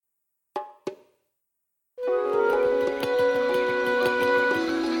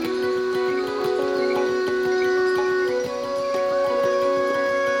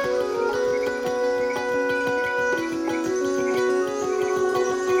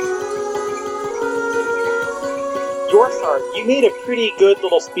Yorsar, you made a pretty good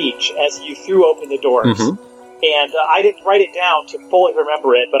little speech as you threw open the doors. Mm-hmm. And I didn't write it down to fully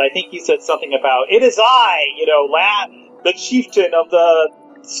remember it, but I think you said something about, it is I, the chieftain of the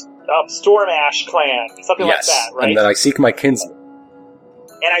Stormash clan. Something like that, right? And that I seek my kinsman.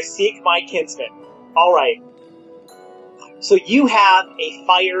 And I seek my kinsman. All right. So you have a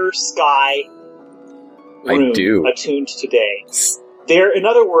fire sky rune I do. attuned today. In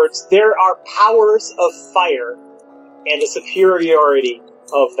other words, there are powers of fire and the superiority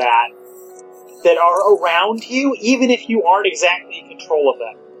of that are around you, even if you aren't exactly in control of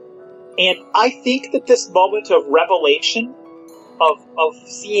them. And I think that this moment of revelation, of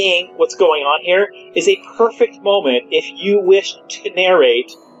seeing what's going on here, is a perfect moment if you wish to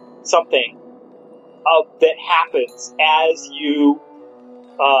narrate something that happens as you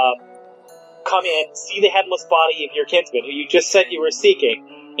come in, see the headless body of your kinsman, who you just said you were seeking,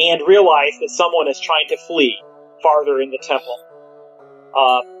 and realize that someone is trying to flee farther in the temple.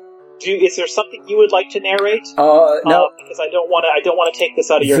 Is there something you would like to narrate? No. Because I don't want to take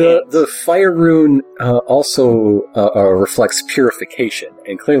this out of your hands. The fire rune also reflects purification,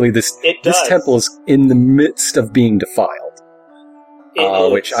 and clearly this temple is in the midst of being defiled,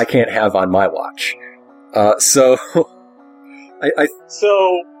 which I can't have on my watch. So,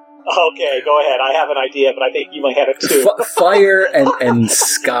 okay, go ahead. I have an idea, but I think you might have it too. Fire and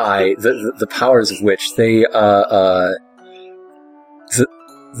sky, the powers of which they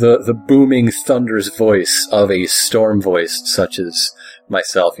the booming thunderous voice of a storm voice such as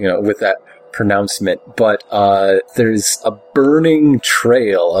myself, with that pronouncement, but there's a burning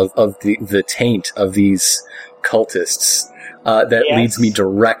trail of the taint of these cultists that leads me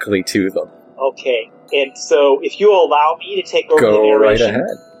directly to them. Okay, and so if you allow me to take over the narration, right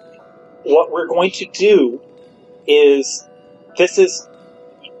ahead. What we're going to do is,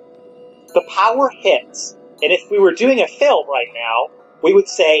 the power hits, and if we were doing a film right now, we would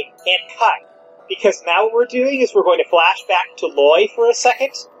say, and cut. Because now what we're doing is we're going to flash back to Loy for a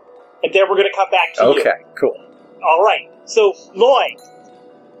second, and then we're going to come back to you. Okay, cool. Alright, so Loy,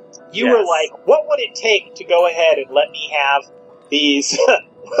 you were like, what would it take to go ahead and let me have these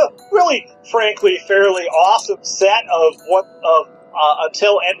really, frankly, fairly awesome set of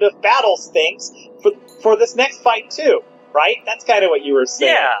until end of battles things for this next fight too, right? That's kind of what you were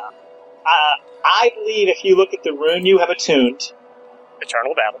saying. Yeah. I believe if you look at the rune you have attuned,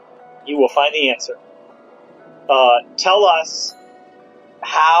 Eternal Battle, you will find the answer. Tell us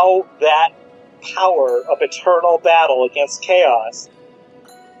how that power of eternal battle against chaos,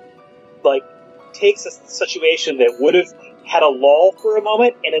 takes a situation that would have had a lull for a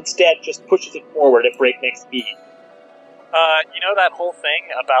moment and instead just pushes it forward at breakneck speed. That whole thing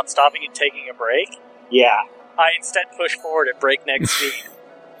about stopping and taking a break? Yeah. I instead push forward at breakneck speed.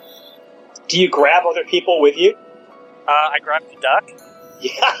 Do you grab other people with you? I grab the duck.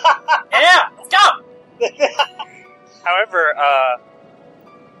 Yeah, let's go! However,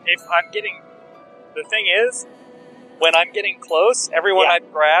 if I'm getting... The thing is, when I'm getting close, everyone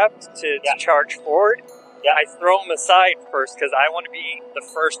I've grabbed to charge forward, I throw them aside first, because I want to be the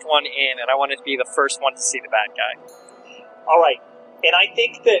first one in, and I want to be the first one to see the bad guy. Alright, and I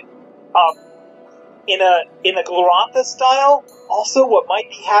think that, in a Glorantha style, also what might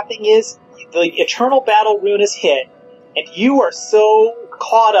be happening is, the Eternal Battle rune is hit, and you are so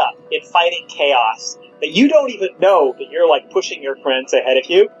caught up in fighting chaos that you don't even know that you're pushing your friends ahead of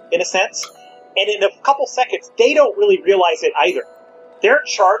you, in a sense. And in a couple seconds, they don't really realize it either. They're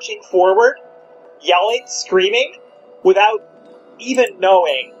charging forward, yelling, screaming, without even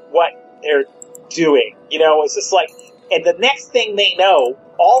knowing what they're doing. It's just and the next thing they know,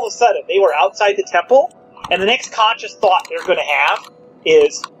 all of a sudden, they were outside the temple, and the next conscious thought they're going to have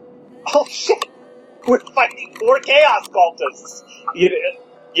is, oh shit, we're fighting 4 chaos cultists.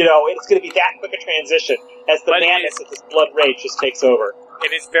 It's going to be that quick a transition as the madness of this blood rage just takes over.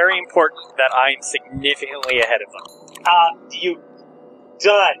 It is very important that I'm significantly ahead of them.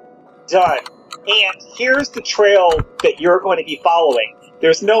 Done. And here's the trail that you're going to be following.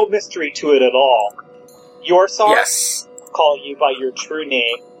 There's no mystery to it at all. Yorsar, yes. Call you by your true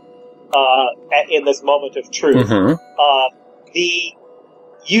name in this moment of truth. Mm-hmm.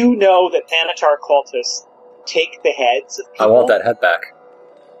 You know that Thanatar cultists take the heads of people. I want that head back.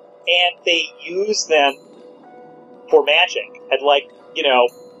 And they use them for magic. And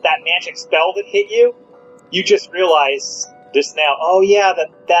that magic spell that hit you, you just realize just now, oh yeah,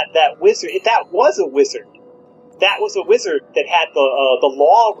 that wizard, that was a wizard. That was a wizard that had the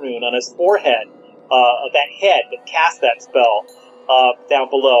law rune on his forehead, that head that cast that spell down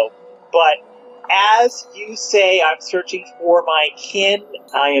below. But as you say, I'm searching for my kin,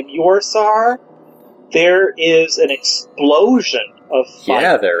 I am Yorsar, there is an explosion of fire.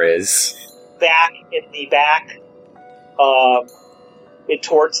 Yeah, there is. Back in the back,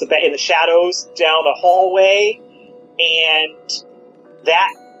 towards in the shadows down a hallway, and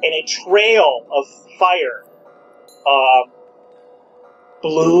a trail of fire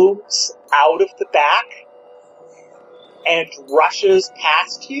blooms out of the back and rushes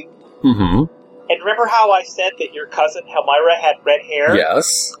past you. Mm-hmm. And remember how I said that your cousin Helmira had red hair?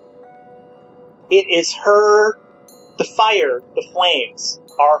 Yes. It is her, the fire, the flames,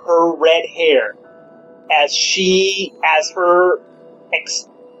 are her red hair. As her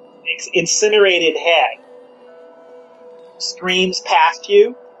incinerated head streams past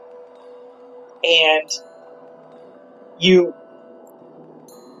you, and you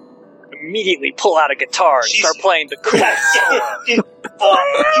immediately pull out a guitar and start playing the cool.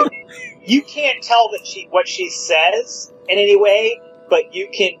 You can't tell that what she says in any way, but you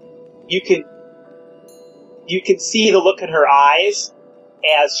can see the look in her eyes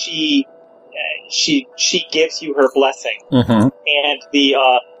as she gives you her blessing, and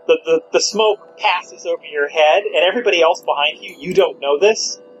the smoke passes over your head, and everybody else behind you. You don't know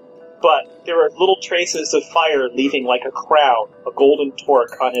this, but there are little traces of fire leaving like a crown, a golden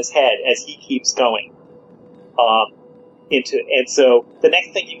torque on his head as he keeps going. And so the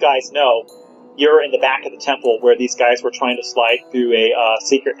next thing you guys know, you're in the back of the temple where these guys were trying to slide through a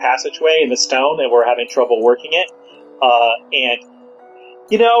secret passageway in the stone, and were having trouble working it.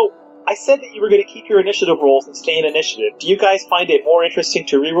 I said that you were going to keep your initiative rolls and stay in initiative. Do you guys find it more interesting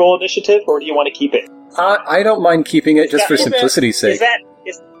to re-roll initiative, or do you want to keep it? I don't mind keeping it just for simplicity's sake.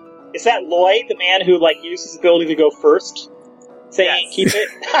 Is that Lloyd, the man who uses his ability to go first? Saying keep it?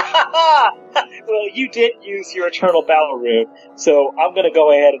 Well, you did use your Eternal Battle Rune, so I'm going to go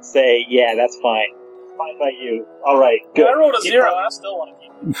ahead and say, yeah, that's fine. Fine by you. All right, good. I rolled a 0, and I still want to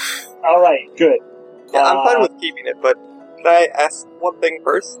keep it. All right, good. Yeah, I'm fine with keeping it, but can I ask one thing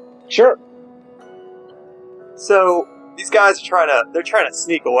first? Sure. So, these guys are trying to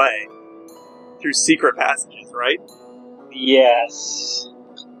sneak away through secret passages, right? Yes.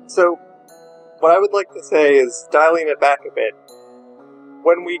 So, what I would like to say is, dialing it back a bit,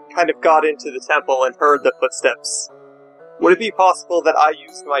 when we kind of got into the temple and heard the footsteps, would it be possible that I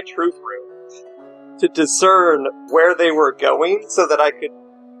used my truth rune to discern where they were going so that I could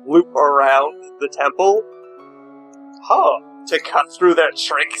loop around the temple? To cut through their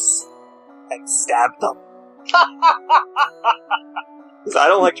tricks and stab them. Because I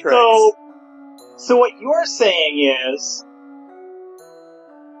don't like tricks. So what you're saying is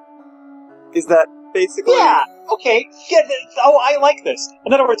that basically... Yeah, okay. Yeah, I like this.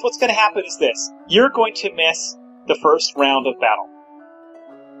 In other words, what's going to happen is this. You're going to miss the first round of battle.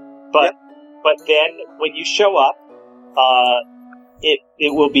 But then, when you show up, it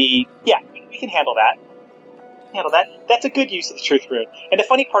will be... Yeah, we can handle that. That's a good use of the truth rune. And the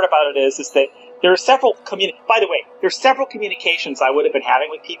funny part about it is that there are several by the way, there's several communications I would have been having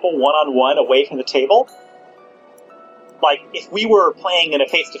with people one-on-one away from the table. Like, if we were playing in a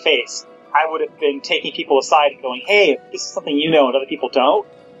face-to-face, I would have been taking people aside and going, hey, this is something you know and other people don't,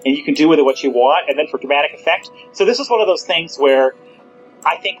 and you can do with it what you want, and then for dramatic effect. So this is one of those things where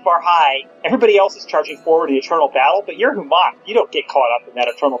I think Varhai, everybody else is charging forward to the Eternal Battle, but you're Humak. You don't get caught up in that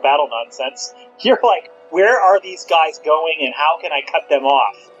Eternal Battle nonsense. You're like, where are these guys going and how can I cut them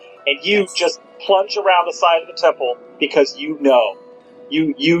off? And you just plunge around the side of the temple because you know.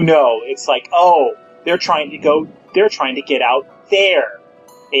 You know. It's like, oh, they're trying to get out there.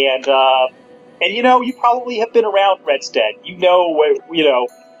 And you probably have been around Redstead. You know what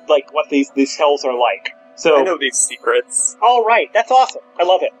these hills are like. So I know these secrets. All right, that's awesome. I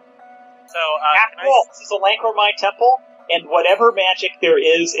love it. So, after all, this is a Lancromine temple, and whatever magic there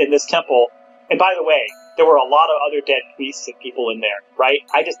is in this temple, and by the way, there were a lot of other dead priests and people in there, right?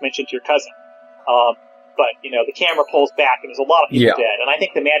 I just mentioned your cousin. But, the camera pulls back, and there's a lot of people dead, and I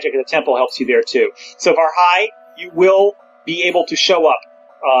think the magic of the temple helps you there, too. So, Varhai, you will be able to show up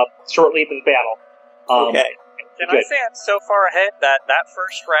shortly into the battle. Okay. Can I say I'm so far ahead that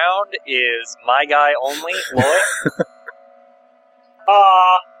first round is my guy only, Lloyd?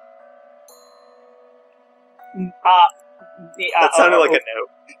 That sounded like a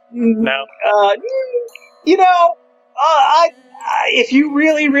no. No. If you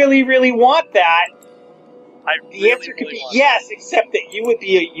really, really, really want that, the answer could be yes, except that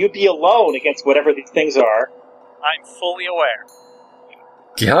you'd be alone against whatever these things are. I'm fully aware.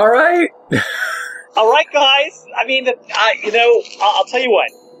 Yeah, all right. All right, guys. I mean, I'll tell you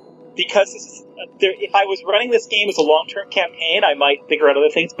what. Because if I was running this game as a long-term campaign, I might figure out other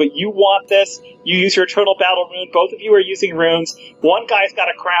things. But you want this. You use your Eternal Battle Rune. Both of you are using runes. One guy's got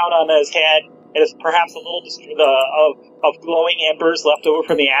a crown on his head. and is perhaps a little of glowing embers left over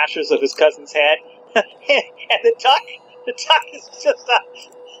from the ashes of his cousin's head. And the duck is just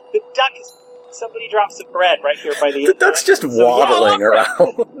somebody drops some bread right here by the. The duck's just waddling around.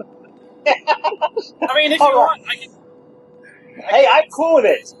 I mean, if you want, I can. Hey, I'm cool with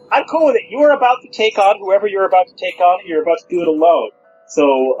it. You are about to take on whoever you're about to take on, and you're about to do it alone.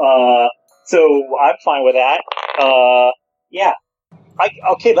 So I'm fine with that. Yeah.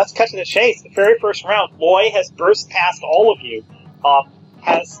 Okay, let's cut to the chase. The very first round, Loy has burst past all of you,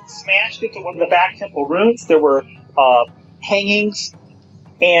 has smashed into one of the back temple rooms. There were hangings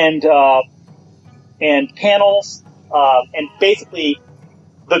and panels, and basically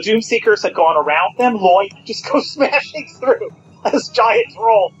the Doomseekers had gone around them. Loy just goes smashing through this giant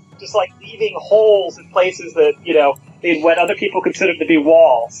troll, just like leaving holes in places that, what other people consider to be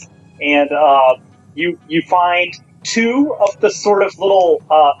walls. And you find two of the sort of little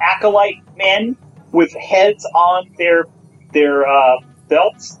acolyte men with heads on their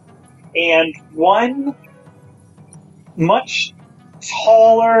belts, and one much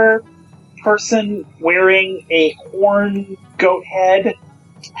taller person wearing a horn goat head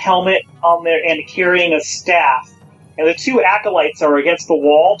helmet on there and carrying a staff. And the two acolytes are against the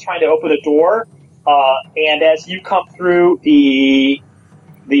wall trying to open a door, and as you come through, the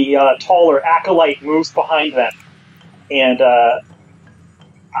taller acolyte moves behind them. And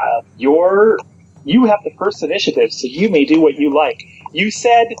you have the first initiative, so you may do what you like. You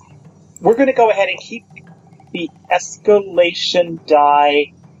said we're going to go ahead and keep the escalation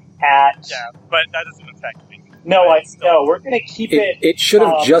die at... Yeah, but that doesn't affect me. No, we're going to keep it... It should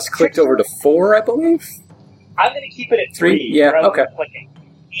have just clicked over to 4, I believe? I'm going to keep it at 3. Yeah, okay. Clicking.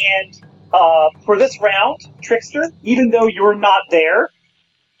 And for this round, Trickster, even though you're not there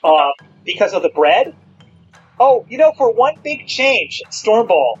because of the bread... Oh, for one big change,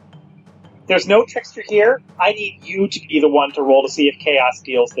 Stormball, there's no Trickster here. I need you to be the one to roll to see if Chaos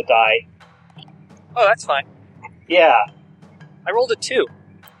steals the die. Oh, that's fine. Yeah. I rolled a 2.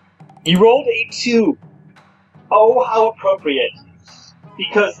 You rolled a 2. Oh, how appropriate.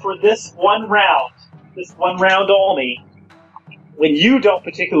 Because for this one round only, when you don't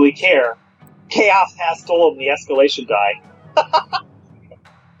particularly care, Chaos has stolen the escalation die.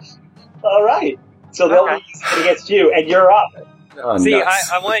 All right. So they'll be using it against you, and you're up. Oh, see,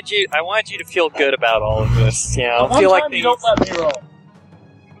 I wanted you to feel good about all of this. Feel like you don't let me roll.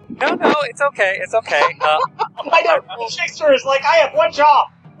 No, it's okay. It's okay. I know. Trickster is like, I have one job.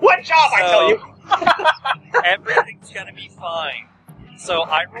 One job, I tell you. Everything's gonna be fine. So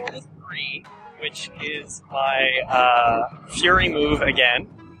I rolled a 3, which is my Fury move again.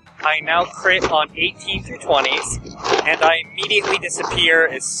 I now crit on 18 through 20s, and I immediately disappear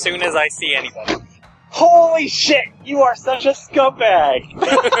as soon as I see anybody. Holy shit! You are such a scumbag!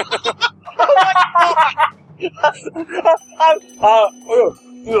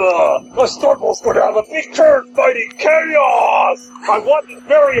 Stormball's going to have a big turn fighting Chaos! I want it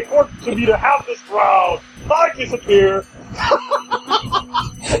very important to me to have this round! I disappear!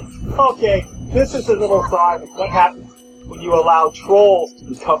 Okay, this is a little sign of what happens when you allow trolls to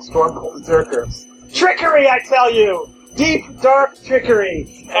become Stormball berserkers. Trickery, I tell you! Deep, dark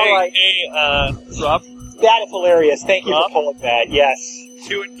trickery! Alright. Hey, Rob? That is hilarious. Thank you for pulling that, yes.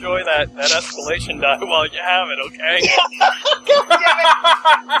 You enjoy that escalation die while you have it, okay?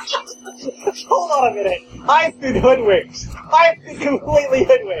 Hold on a minute. I've been hoodwinked. I've been completely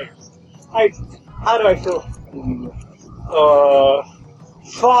hoodwinked. How do I feel?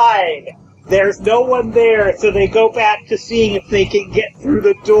 Fine. There's no one there, so they go back to seeing if they can get through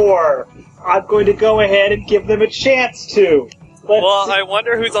the door. I'm going to go ahead and give them a chance to. I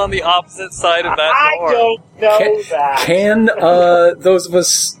wonder who's on the opposite side of that door. I don't know that. Can those of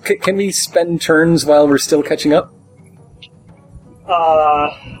us... Can we spend turns while we're still catching up?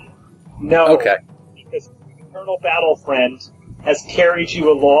 No. Okay. Because Eternal Battle Friend has carried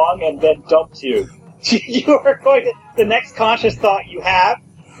you along and then dumped you. You are going to... The next conscious thought you have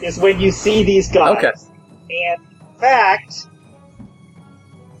is when you see these guys. Okay. And, in fact...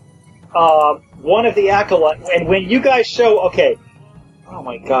 one of the acolytes, and when you guys show, okay, oh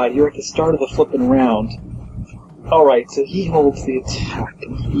my god, you're at the start of the flipping round. Alright, so he holds the attack,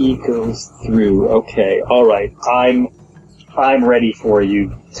 and he goes through, okay, alright, I'm ready for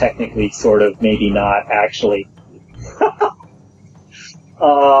you, technically, sort of, maybe not, actually.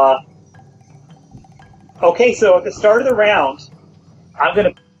 Okay, so at the start of the round,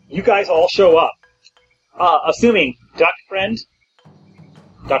 you guys all show up. Assuming, Duck Friend.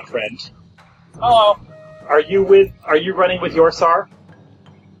 Hello. Are you running with Yorsar?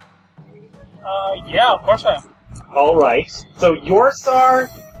 Yeah, of course I am. Alright. So Yorsar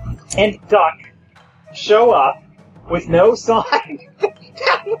and Duck show up with no sign.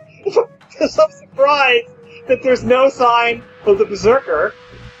 I'm surprised that there's no sign of the Berserker.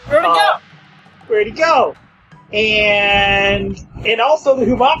 Where'd he go? Where'd he go? And also the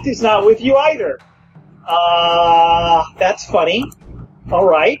Humaktu's not with you either. That's funny. All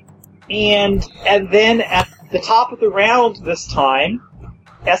right. And then at the top of the round this time,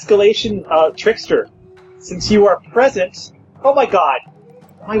 escalation Trickster. Since you are present, oh my god,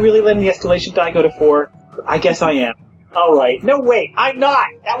 am I really letting the escalation die go to 4? I guess I am. All right. No, wait, I'm not.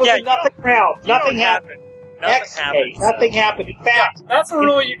 That was a nothing round. Nothing happened. Nothing happened. In fact, that's a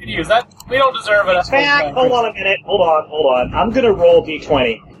rule you can use. That we don't deserve it. In fact, hold on a minute. Hold on. I'm gonna roll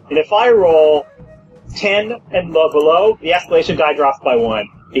d20, and if I roll 10 and below, the escalation die drops by 1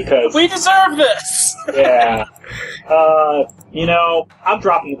 because we deserve this. Yeah. I'm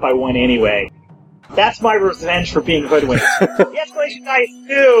dropping it by 1 anyway. That's my revenge for being hoodwinked. The escalation die is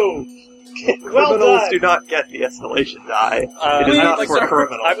 2. Well criminals done. do not get the escalation die. It is not for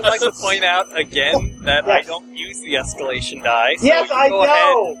criminals. I would like to point out again that I don't use the escalation die. So yes, I go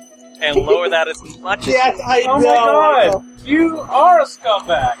know. Ahead and lower that as much as Yes, I know. Oh my god, you are a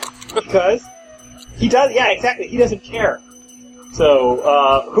scumbag. Because he does. Yeah, exactly. He doesn't care. So,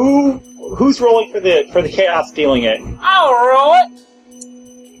 who's rolling for the chaos stealing it? I'll roll it.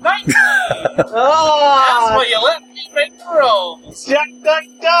 19. That's why you let me make the rolls. Duck.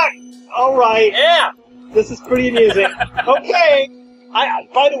 All right. Yeah. This is pretty amusing. Okay.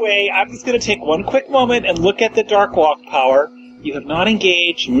 By the way, I'm just going to take one quick moment and look at the Dark Walk power. You have not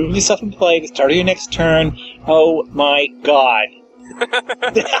engaged. Move yourself in play. The start of your next turn. Oh my god.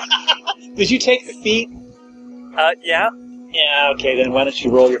 Did you take the feat? Yeah. Yeah, okay, then why don't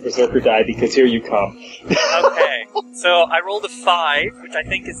you roll your Berserker die, because here you come. Okay, so I rolled a 5, which I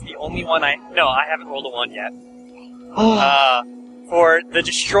think is the only one I haven't rolled a 1 yet. For the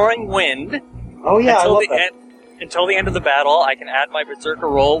Destroying Wind, oh yeah, I love that. Until the end of the battle, I can add my Berserker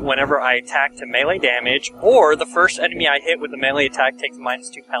roll whenever I attack to melee damage, or the first enemy I hit with a melee attack takes a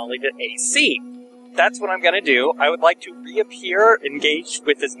 -2 penalty to AC. That's what I'm going to do. I would like to reappear engaged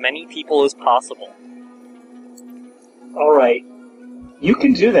with as many people as possible. All right, you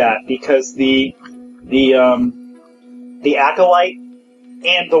can do that because the acolyte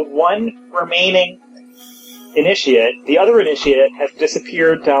and the one remaining initiate, the other initiate, has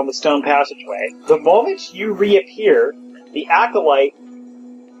disappeared down the stone passageway. The moment you reappear, the acolyte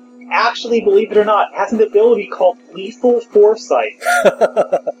actually, believe it or not, has an ability called Lethal Foresight,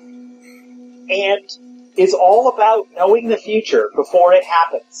 and is all about knowing the future before it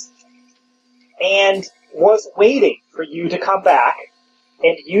happens, and was waiting for you to come back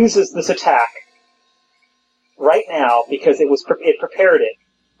and uses this attack right now because it prepared it.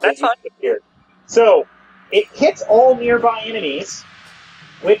 That's fine. So it hits all nearby enemies,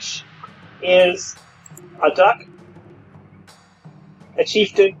 which is a duck, a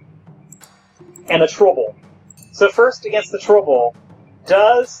chieftain, and a trouble. So first against the trouble,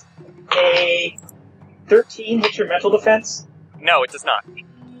 does a 13 hit your mental defense? No, it does not.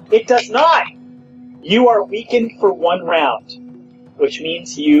 It does not! You are weakened for 1 round, which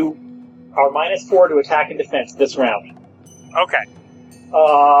means you are -4 to attack and defense this round. Okay.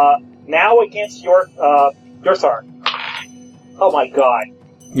 Now against your Yorsar. Oh my god.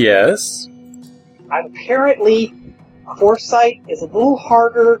 Yes? Apparently, Foresight is a little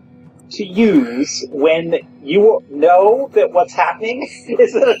harder to use when you know that what's happening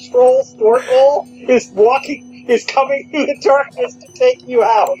is that a troll Stortbull is coming through the darkness to take you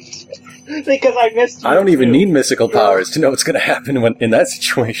out. Because I missed you. I don't even need mystical powers to know what's going to happen in that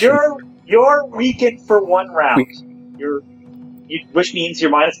situation. You're weakened for 1 round. Which means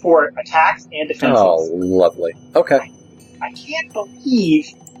you're -4 attacks and defenses. Oh, lovely. Okay. I can't believe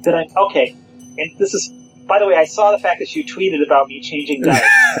that I'm... Okay, and this is... By the way, I saw the fact that you tweeted about me changing dice.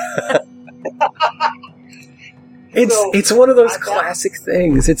 It's one of those classic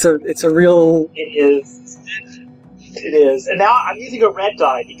things. It's a real... It is. And now I'm using a red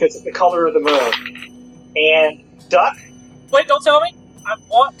die because it's the color of the moon. And Duck? Wait, don't tell me. I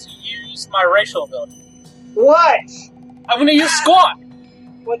want to use my racial ability. What? I'm going to use Squawk.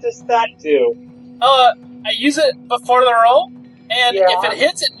 What does that do? I use it before the roll, and if it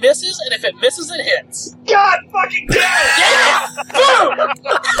hits, it misses, and if it misses, it hits. God fucking damn it! Yeah! Boom!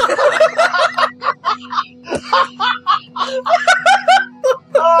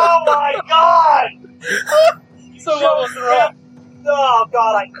 Oh my god! So what was the roll? Oh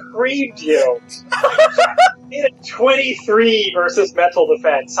god, I creamed you. Made a 23 versus mental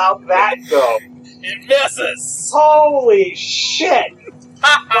defense. How'd that go? It misses. Holy shit!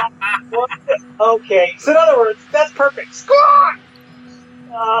 Okay, so in other words, that's perfect. Squawk!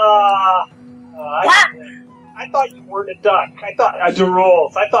 thought you weren't a duck. I thought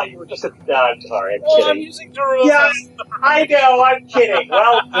Durules. I thought you were just a duck. Sorry, I'm kidding. I'm using Durules. Yeah, I know. I'm kidding.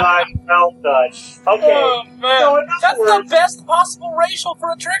 Well done. Well done. Okay. Oh, man. So in That's other the best possible racial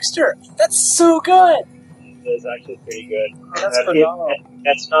for a trickster. That's so good. Is actually pretty good. That's phenomenal.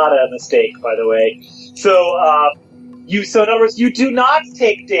 That's not a mistake, by the way. So, so in other words, you do not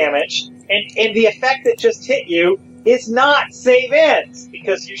take damage, and the effect that just hit you is not save ends,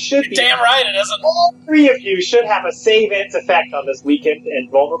 because you should be. Damn right it isn't. All three of you should have a save ends effect on this weakened and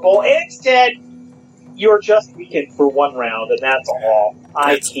vulnerable, and instead, you're just weakened for one round, and that's all.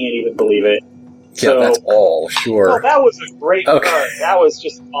 I can't even believe it. Yeah, So, that's all, sure. oh, that was a great Okay. turn. That was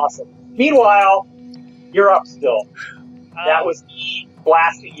just awesome. Meanwhile, you're up still. That was me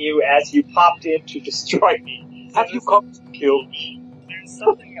blasting you as you popped in to destroy me. Have you come to kill me? There's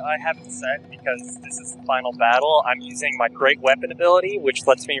something I haven't said because this is the final battle. I'm using my Great Weapon ability, which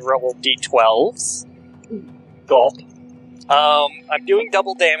lets me roll d12s. Gulp. I'm doing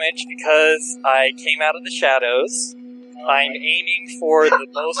double damage because I came out of the shadows. I'm aiming for the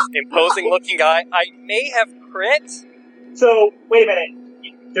most imposing-looking guy. I may have crit. So, wait a minute.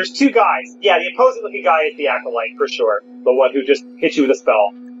 There's two guys. Yeah, the opposing looking guy is the Acolyte, for sure. The one who just hit you with a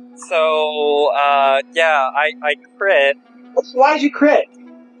spell. So, I crit Why did you crit?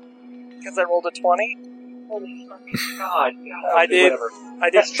 because I rolled a 20. Holy fucking god. I did. Whatever. I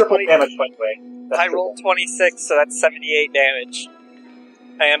did That's triple 20 damage, by the way. That's I triple. rolled 26, so that's 78 damage.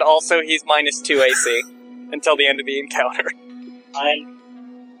 And also, he's minus 2 AC until the end of the encounter. I'm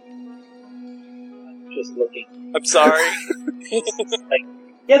just looking. I'm sorry.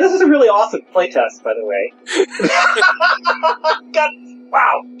 Yeah, this is a really awesome playtest, by the way. God,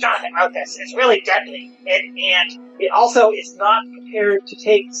 wow, Jonathan wrote this. It's really deadly. And it also is not prepared to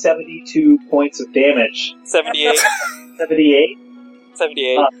take 72 points of damage. 78. 78?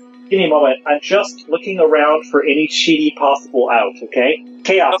 78. Give me a moment. I'm just looking around for any cheaty possible out, okay?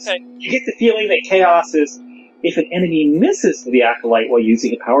 Chaos. Okay. You get the feeling that Chaos is, if an enemy misses the Acolyte while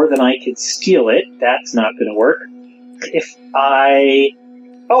using a power, then I can steal it. That's not going to work. If I...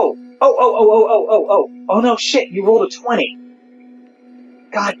 Oh no, shit, you rolled a 20.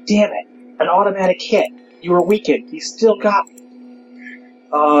 God damn it. An automatic hit. You were weakened. You still got me.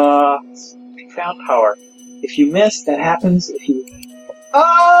 Confound power. If you miss, that happens. If you...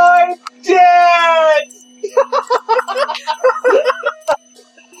 I'm dead!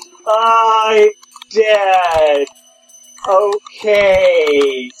 I'm dead.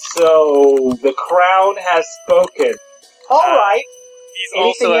 Okay, so the crown has spoken. Alright. He's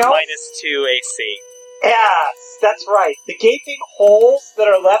also Anything at else? minus 2 AC. Yes, that's right. The gaping holes that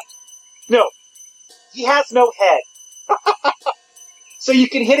are left... No, he has no head. So you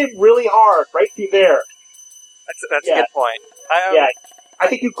can hit him really hard right through there. That's Yeah. a good point. Yeah, I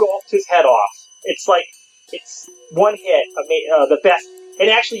think you gulped his head off. It's like, it's one hit, the best. And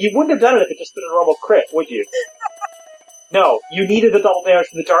actually, you wouldn't have done it if it just been a normal crit, would you? No, you needed the double damage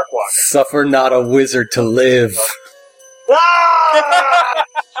from the Dark Walker. Suffer not a wizard to live. Ah!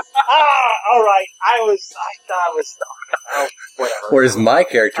 Alright, oh, whatever. Whereas my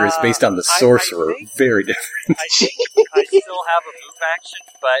character is based on the I sorcerer. think- Very different. I think I still have a move action,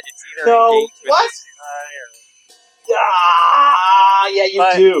 but it's either No, engaged with what? this guy or... Yeah, you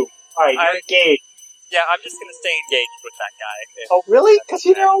But do. Alright, you're I- engaged. Yeah, I'm just gonna stay engaged with that guy. Oh, really? Because,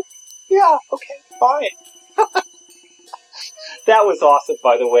 yeah, okay, fine. That was awesome,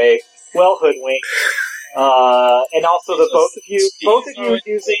 by the way. Well hoodwinked. And also the both of you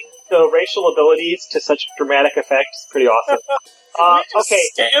using the racial abilities to such dramatic effect is pretty awesome. Okay.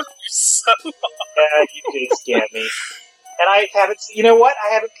 Scam you son of Yeah, you did scam me. And I haven't, you know what?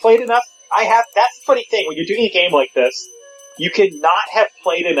 I haven't played enough. That's the funny thing, when you're doing a game like this, you cannot have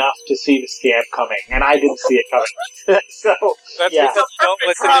played enough to see the scam coming, and I didn't see it coming. So, That's yeah. because you don't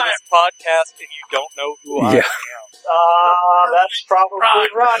listen to this podcast and you don't know who I Yeah. am. that's probably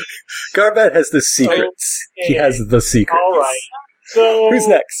right. Garbat has the secrets. He has the secrets. Alright. So, Who's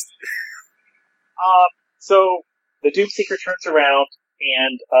next? So, the Doomseeker turns around,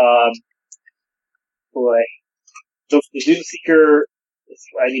 and, the Doomseeker,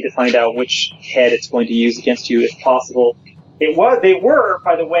 I need to find out which head it's going to use against you, if possible. They were,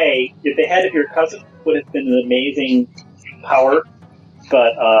 by the way, if the head of your cousin would have been an amazing power,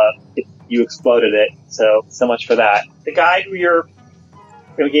 but, you exploded it, so much for that. The guy who you're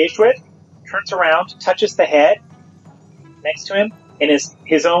engaged with turns around, touches the head next to him, and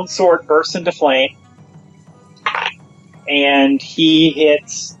his own sword bursts into flame, and he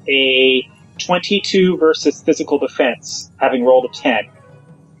hits a 22 versus physical defense, having rolled a 10.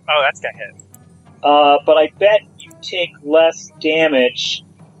 Oh, that's got hit. But I bet you take less damage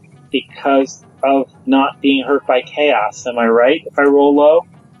because of not being hurt by chaos. Am I right? If I roll low,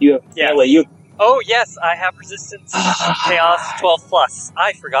 you have melee. You. Oh yes, I have resistance chaos 12+.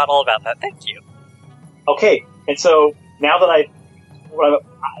 I forgot all about that. Thank you. Okay, and so now that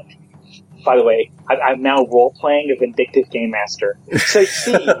by the way, I'm now role-playing a vindictive game master. So you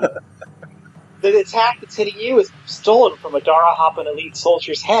see, the attack that's hitting you is stolen from a Dara Hoppin elite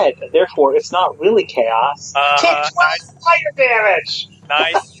soldier's head, and therefore it's not really chaos. Take 12 fire damage!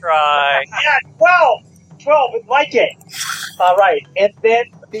 Nice try. Yeah, 12! 12, I like it! Alright, and then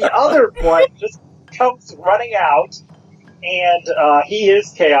the other one just comes running out, and he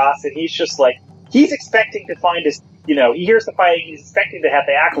is chaos, and he's just like, he's expecting to find his, he hears the fighting, he's expecting to have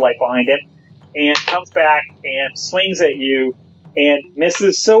the acolyte behind him, and comes back and swings at you, and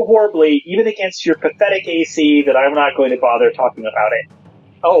misses so horribly, even against your pathetic AC, that I'm not going to bother talking about it.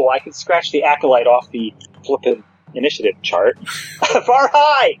 Oh, I can scratch the acolyte off the flippin' initiative chart.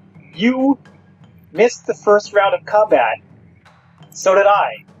 Farhai! You missed the first round of combat. So did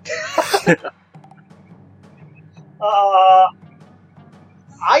I.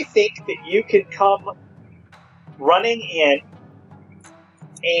 I think that you can come running in,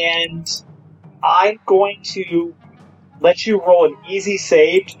 and I'm going to let you roll an easy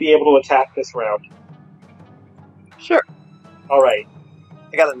save to be able to attack this round. Sure. Alright.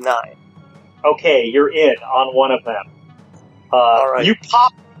 I got a 9. Okay, you're in on one of them. Alright. You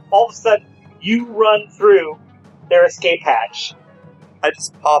pop, all of a sudden, you run through their escape hatch. I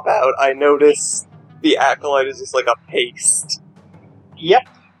just pop out, I notice the acolyte is just like a paste. Yep,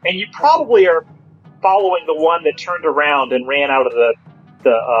 and you probably are following the one that turned around and ran out of the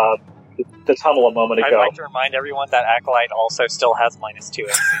tunnel a moment ago. I'd like to remind everyone that Acolyte also still has -2.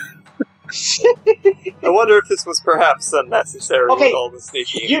 I wonder if this was perhaps unnecessary with all the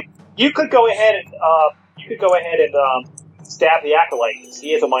sneaking. You could go ahead and stab the acolyte.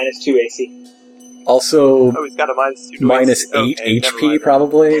 He has a -2 AC. Also, he's got a -2 -8 HP,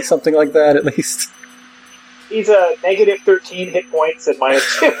 probably something like that at least. He's a -13 hit points and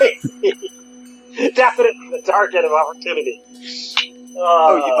 -2 AC. Definitely the target of opportunity.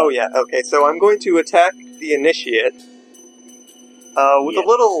 Yeah. Okay, so I'm going to attack the initiate with a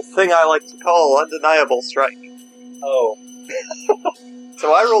little thing I like to call undeniable strike. Oh.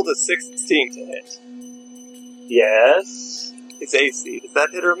 So I rolled a 16 to hit. Yes. It's AC. Does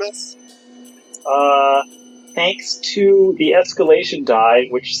that hit or miss? Thanks to the escalation die,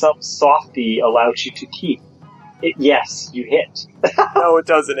 which some softie allowed you to keep. Yes, you hit. No, it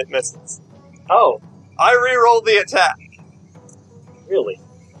doesn't. It misses. Oh. I re-rolled the attack. Really?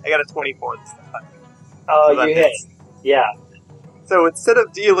 I got a 24 this time. Oh, you hit. Yeah. So instead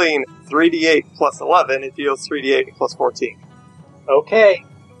of dealing 3d8 plus 11, it deals 3d8 plus 14. Okay.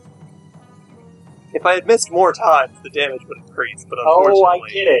 If I had missed more times, the damage would increase, but unfortunately... Oh, I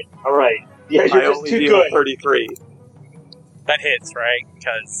get it. Alright. Yeah, you're just too good. 33. That hits, right?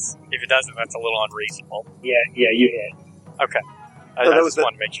 Because if it doesn't, that's a little unreasonable. Yeah, you hit. Okay. I just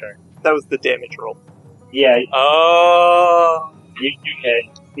want to make sure. That was the damage roll. Yeah. Oh. You hit.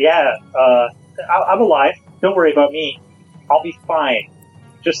 Yeah, I'm alive. Don't worry about me. I'll be fine.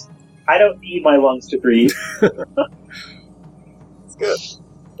 Just, I don't need my lungs to breathe. It's good.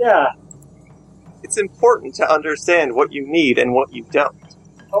 Yeah. It's important to understand what you need and what you don't.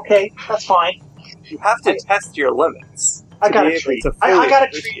 Okay, that's fine. You have to test your limits. I got a treat. I got a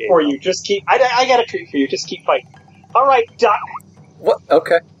treat for you. Just keep... I got a treat for you. Just keep fighting. Alright, Doc. What?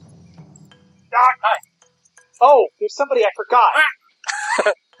 Okay. Doc. Oh, there's somebody I forgot.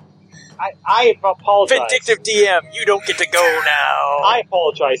 I apologize. Vindictive DM, you don't get to go now. I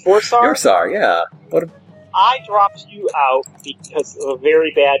apologize. Vorsar? You're sorry, yeah. I dropped you out because of a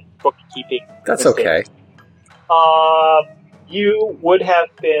very bad bookkeeping That's mistake. okay. You would have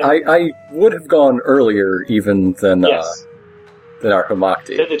been... I would have gone earlier even than Yes. Than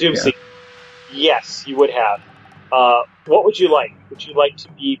Arcomakti. The Doomsday. Yes, you would have. What would you like? Would you like to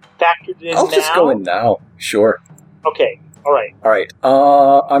be factored in I'll now? just go in now. Sure. Okay, alright. Alright,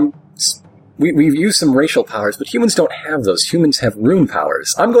 we've used some racial powers, but humans don't have those. Humans have rune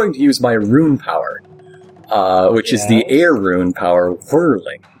powers. I'm going to use my rune power, which is the air rune power,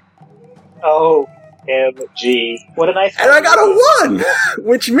 Whirling. OMG. What a nice... And I got a 1!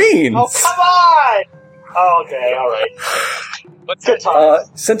 Which means... Oh, come on! Oh, okay, alright. Good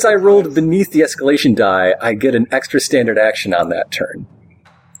times. Since I rolled beneath the escalation die, I get an extra standard action on that turn.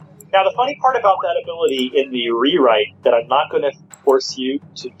 Now, the funny part about that ability in the rewrite that I'm not going to force you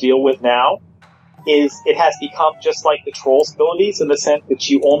to deal with now is it has become just like the Troll's abilities in the sense that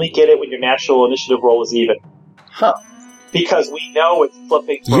you only get it when your natural initiative roll is even. Huh. Because we know it's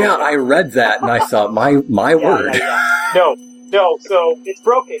flipping. Yeah, I read that and I thought, my word. Yeah. No, so it's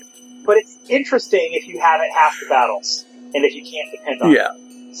broken. but it's interesting if you have it half the battles, and if you can't depend on Yeah.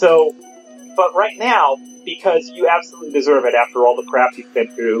 it. So, but right now, because you absolutely deserve it after all the crap you've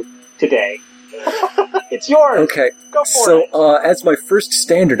been through today, it's yours. Okay. Go for So, it. as my first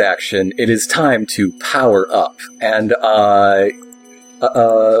standard action, it is time to power up. And,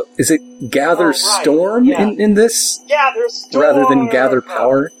 is it Gather right. Storm Yeah. in this? Gather Storm! Rather than Gather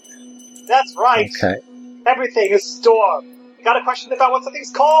Power? That's right. Okay. Everything is Storm. You got a question about what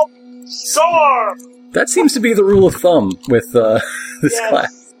something's called? Storm! That seems to be the rule of thumb with, this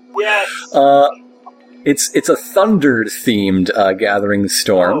class. Yes. It's a Thunder-themed, Gathering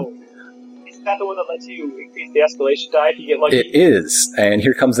Storm. Oh. Isn't that the one that lets you increase the escalation die if you get lucky? It is, and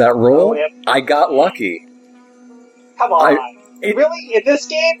here comes that roll. Oh, yeah. I got lucky. Come on. Really? In this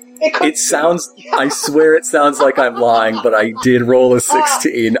game? It sounds, I swear it sounds like I'm lying, but I did roll a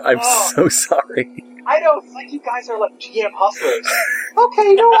 16. I'm so sorry. I know, it's like you guys are like GM hustlers.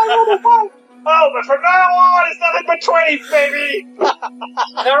 Okay, no, I rolled a 1. Oh, but from now on, it's nothing but 20s, baby!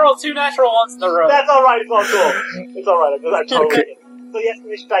 I rolled 2 natural ones in a row. That's alright, it's all cool. It's alright, I'm totally Okay. it. So the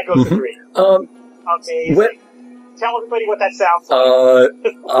escalation die goes to 3. Amazing. When, Tell everybody what that sounds like.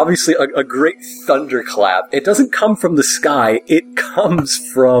 obviously a great thunderclap. It doesn't come from the sky, it comes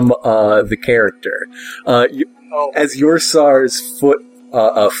from, the character. As Yorsar's foot,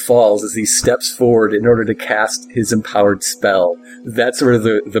 falls as he steps forward in order to cast his empowered spell, that's where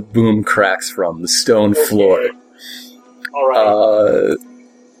the boom cracks from, the stone floor. Alright.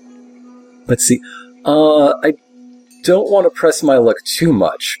 Let's see. I don't want to press my luck too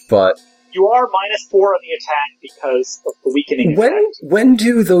much, but You are -4 on the attack because of the weakening effect. when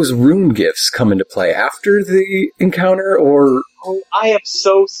do those rune gifts come into play? After the encounter, or? Oh, I am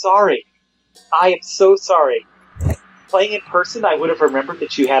so sorry. I am so sorry. Playing in person, I would have remembered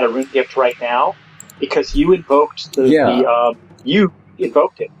that you had a rune gift right now because you invoked you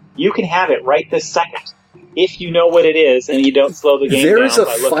invoked it. You can have it right this second if you know what it is and you don't slow the game down. There is a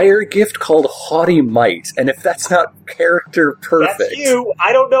by looking. fire gift called Haughty Might, and if that's not character perfect, That's you.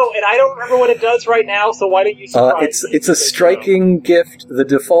 I don't know, and I don't remember what it does right now. So why don't you surprise me? it's a striking gift. The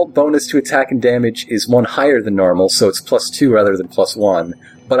default bonus to attack and damage is 1 higher than normal, so it's +2 rather than +1.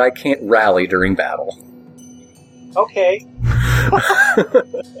 But I can't rally during battle. Okay.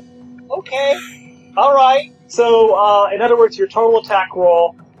 Okay. All right. So, in other words, your total attack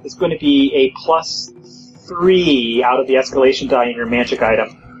roll is going to be a +3 out of the escalation die in your magic item.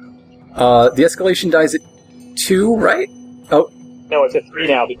 The escalation dies at 2, right? Oh, No, it's a 3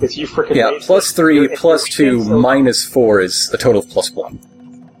 now because you freaking yeah. raised +3, it. +2, So- -4 is a total of +1.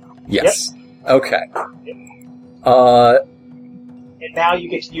 Yes. Okay. And now you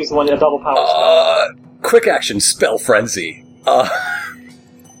get to use a double power spell. Quick action spell frenzy. Oh,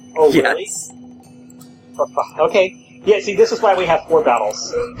 really? Yes. Okay. Yeah, see, this is why we have 4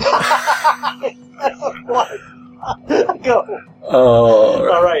 battles. Go.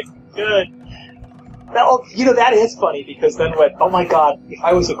 All right. Good. Well, that is funny, because then oh my god, if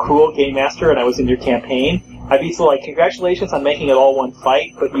I was a cruel game master and I was in your campaign, I'd be so like, congratulations on making it all one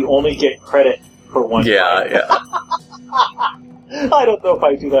fight, but you only get credit for one fight. Yeah. I don't know if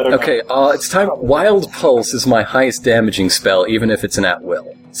I do that or not. Okay, it's time. Wild Pulse is my highest damaging spell, even if it's an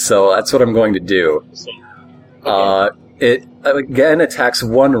at-will. So that's what I'm going to do. It, again, attacks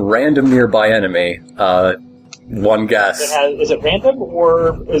one random nearby enemy. One guess. Is it random,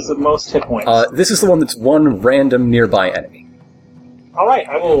 or is it most hit points? This is the one that's one random nearby enemy. Alright,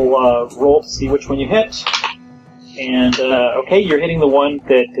 I will roll to see which one you hit. And, okay, you're hitting the one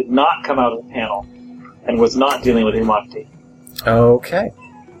that did not come out of the panel, and was not dealing with Humati. Okay.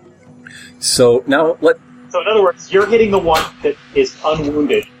 So, now So, in other words, you're hitting the one that is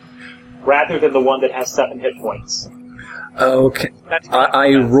unwounded, rather than the one that has 7 hit points. Okay. That's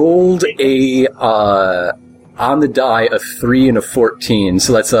I rolled on the die a 3 and a 14,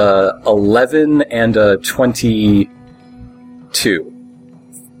 so that's a 11 and a 22.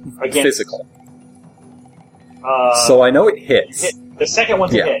 Against, Physical. So I know it hits. The second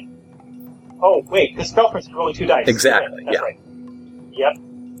one's a hit. Oh, wait, the spell is rolling 2 dice. Exactly, That's right. Yep.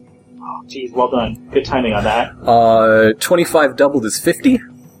 Oh, geez, well done. Good timing on that. 25 doubled is 50.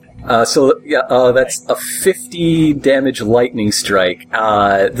 That's a 50 damage lightning strike.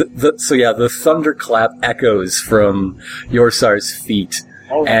 The thunderclap echoes from Yorsar's feet.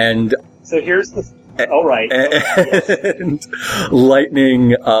 All right. And So here's the... All right. And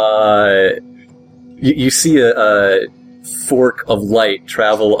lightning, you see a fork of light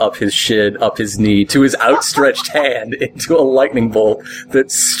travel up his shin, up his knee, to his outstretched hand, into a lightning bolt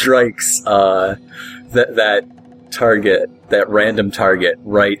that strikes that target, that random target,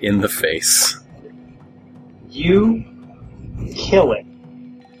 right in the face. You kill it.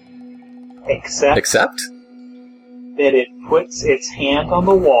 Except that it puts its hand on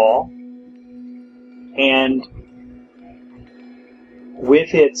the wall, and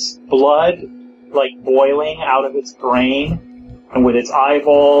with its blood, like, boiling out of its brain, and with its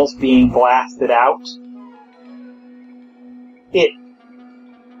eyeballs being blasted out, it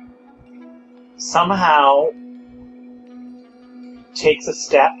somehow takes a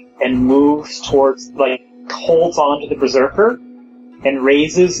step and moves towards, like, holds on to the berserker and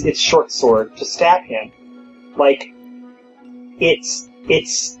raises its short sword to stab him. Like,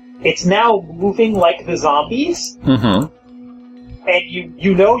 it's now moving like the zombies, Mm-hmm. and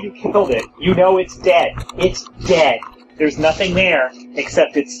you know you killed it. You know it's dead. It's dead. There's nothing there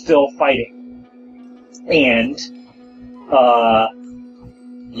except it's still fighting. And,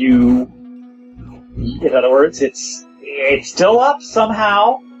 in other words, it's still up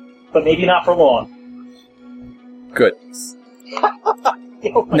somehow, but maybe not for long. Good.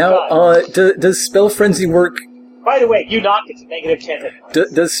 Oh my Now, God. does Spell Frenzy work? By the way, you knocked it to negative 10 hit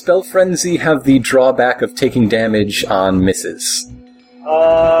points. Does Spell Frenzy have the drawback of taking damage on misses?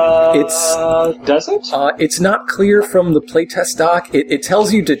 Does it? It's not clear from the playtest doc. It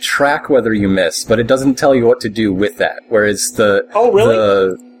tells you to track whether you miss, but it doesn't tell you what to do with that. Whereas Oh,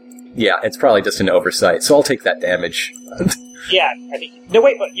 really? Yeah, it's probably just an oversight, so I'll take that damage. Yeah, I think. No,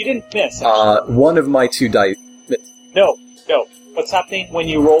 wait, but you didn't miss. One of my 2 dice. No. What's happening when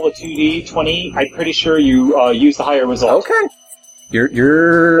you roll a 2d20? I'm pretty sure you use the higher result. Okay. You're.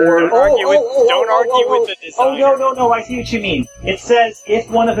 Don't argue with the designer. Oh, no, I see what you mean. It says, if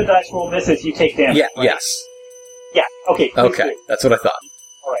one of the dice roll misses, you take damage. Yeah, right? yes. Yeah, okay. Please Okay, do. that's what I thought.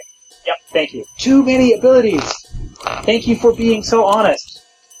 Alright. Yep, thank you. Too many abilities. Thank you for being so honest.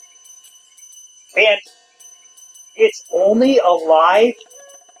 And it's only alive.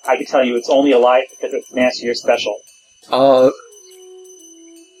 I can tell you it's only alive because it's Nasty or Special.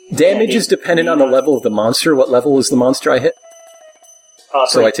 Damage is dependent on the level of the monster. What level is the monster I hit?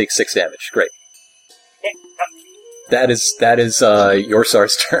 So 3. I take 6 damage. Great. Okay, That is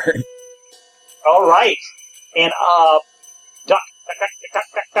Yorsar's turn. Alright. And, duck.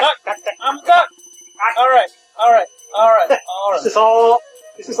 I'm duck. All right.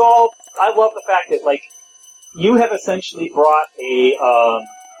 This is all, I love the fact that, like, you have essentially brought a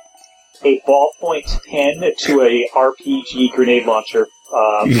ballpoint pen to a RPG grenade launcher,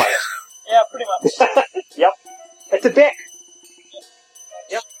 fight. Yeah, pretty much. Yep. It's a dick.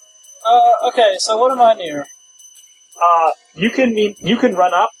 Yep. Okay, so what am I near? You can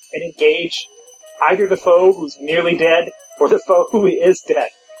run up and engage either the foe who's nearly dead or the foe who is dead.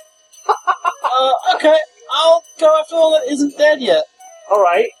 Okay, I'll go after the one that isn't dead yet.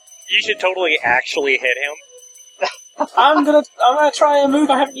 Alright. You should totally actually hit him. I'm gonna try a move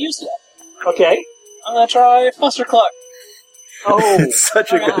I haven't used yet. Okay. I'm gonna try Fuster Cluck. Oh, It's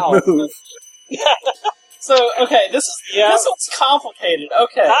such a wow. good move. So, okay, this one's complicated.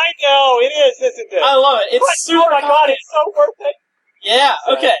 Okay. I know, it is, isn't it? I love it. It's super oh my god, complicated. it's so worth it. Yeah,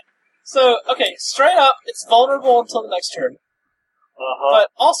 okay. So, straight up, it's vulnerable until the next turn. Uh-huh. But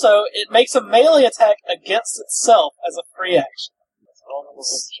also, it makes a melee attack against itself as a free action.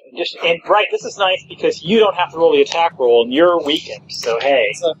 And right, this is nice because you don't have to roll the attack roll and you're weakened, so hey.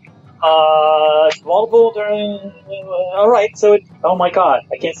 So, It's vulnerable during... Alright, so oh my god,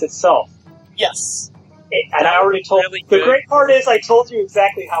 against itself. yes. And I already told... Really the good. great part is I told you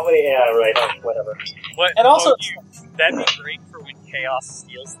exactly how many... Yeah, right, whatever. What? And also- that'd be great for when Chaos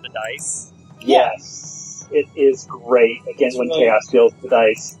steals the dice. Yes, it is great, again, when Chaos deals the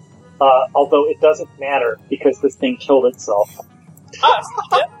dice. Although it doesn't matter, because this thing killed itself. Nice!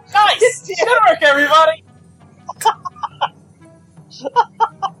 Good work, everybody!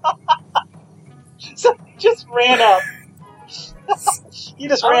 So he just ran up. He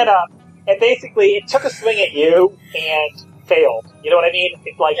just ran up, and basically it took a swing at you and failed. You know what I mean?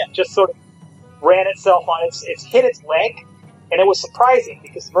 It just sort of ran itself on it's hit its leg, and it was surprising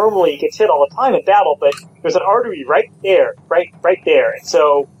because normally it gets hit all the time in battle, but there's an artery right there, right there, and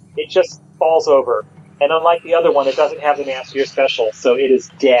so it just falls over. And unlike the other one, it doesn't have the Master Special, so it is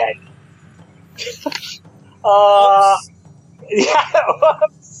dead. Yeah,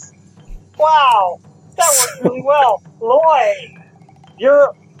 whoops. Wow, that worked really well. Loy,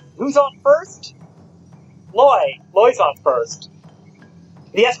 who's on first? Loy's on first.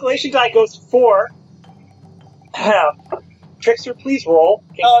 The escalation die goes to 4. Trickster, please roll.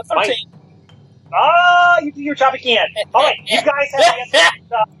 13. You do your job again. Alright, you guys have the escalation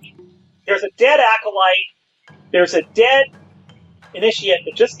die. There's a dead acolyte. There's a dead initiate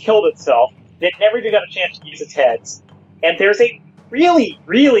that just killed itself. That never even got a chance to use its heads. And there's a really,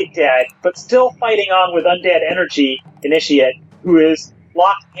 really dead, but still fighting on with undead energy initiate who is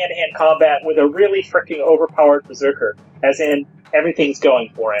locked hand-to-hand combat with a really freaking overpowered berserker. As in, everything's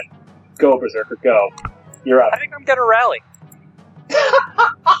going for him. Go, berserker, go. You're up. I think I'm gonna rally.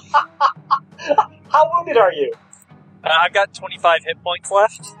 How wounded are you? I've got 25 hit points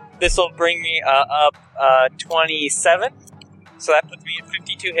left. This will bring me up 27. So that puts me at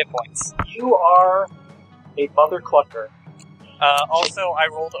 52 hit points. You are a mother clucker. Also, I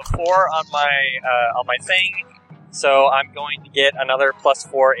rolled a 4 on my thing, so I'm going to get another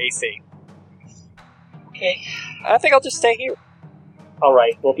 +4 AC. Okay. I think I'll just stay here. All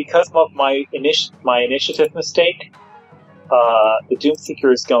right. Well, because of my initiative mistake, the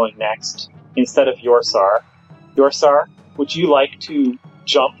Doomseeker is going next instead of Yorsar. Yorsar, would you like to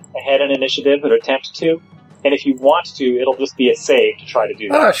jump ahead in initiative or attempt to? And if you want to, it'll just be a save to try to do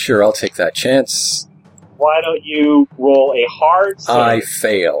that. Sure, I'll take that chance. Why don't you roll a hard save? I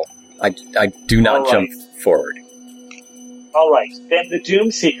fail. I do not jump forward. All right. Then the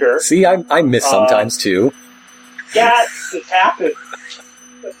Doomseeker... See, I miss sometimes, too. Yes, it happens.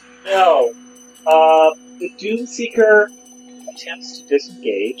 No. The Doomseeker attempts to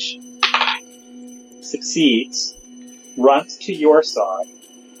disengage, succeeds, runs to Yorsar,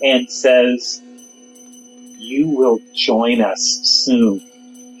 and says, "You will join us soon,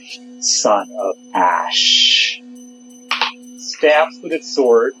 son of Ash." Stabs with its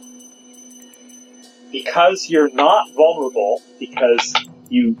sword. Because you're not vulnerable, because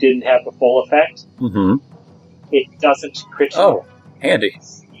you didn't have the full effect, it doesn't crit you. Oh, handy.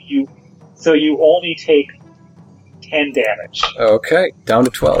 So you only take 10 damage. Okay, down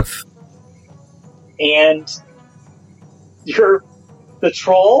to 12. And the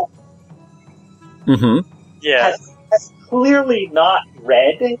troll Yeah. has clearly not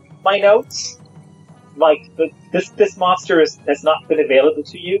read my notes. Like, this monster has not been available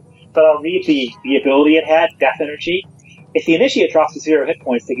to you, but I'll read the ability it had, Death Energy. If the initiate drops to 0 hit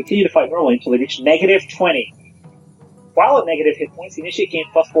points, they continue to fight normally until they reach -20. While at negative hit points, the initiate gains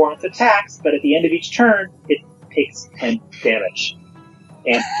 +4 on its attacks, but at the end of each turn, it takes 10 damage.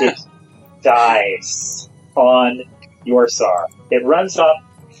 And it dies on Yorsar. It runs up,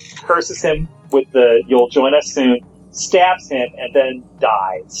 curses him with the "you'll join us soon," stabs him, and then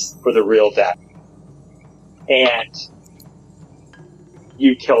dies for the real death. And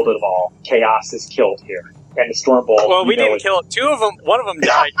you killed them all. Chaos is killed here. And the Stormbolt... Well, we didn't kill it. 2 of them, one of them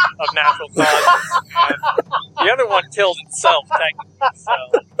died of natural causes, and the other one killed itself, technically, so...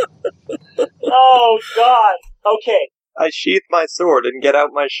 Oh, God! Okay. I sheath my sword and get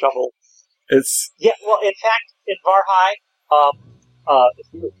out my shovel. Yeah, well, in fact, in Varhai,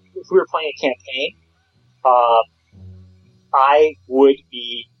 if we were playing a campaign, I would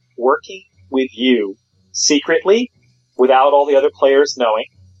be working with you secretly, without all the other players knowing,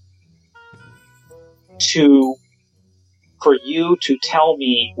 for you to tell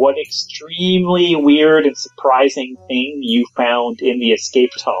me what extremely weird and surprising thing you found in the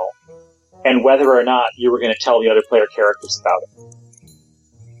escape tunnel, and whether or not you were going to tell the other player characters about it.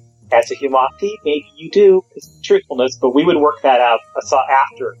 As a Humati, maybe you do, because of truthfulness, but we would work that out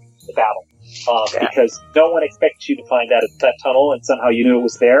after the battle. Because no one expected you to find that tunnel, and somehow you knew it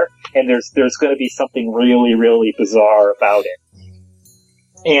was there, and there's going to be something really, really bizarre about it.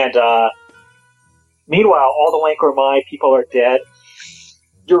 And, meanwhile, all the Lancor Mai people are dead.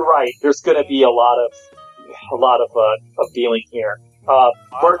 You're right, there's going to be a lot of dealing here. I'm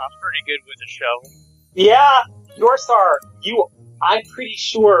pretty good with a shovel. Yeah, Yorsar, I'm pretty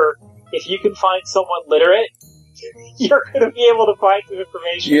sure if you can find someone literate, you're going to be able to find some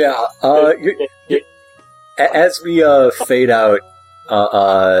information. Yeah, as we fade out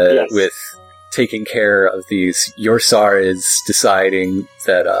yes. with taking care of these, Yorsar is deciding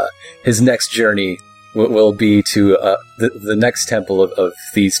that his next journey will be to the next temple of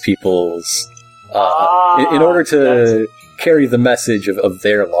these people's, in order to carry the message of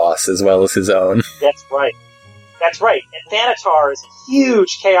their loss as well as his own. That's right. And Thanatar is a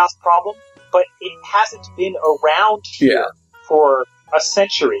huge chaos problem, but it hasn't been around here for a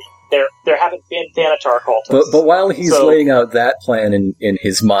century. There haven't been Thanatar cultists. But while he's laying out that plan in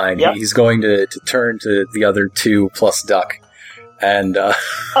his mind, he's going to turn to the other 2 plus Duck, and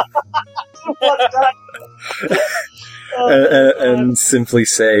and simply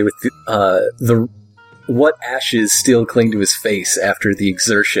say, with what ashes still cling to his face after the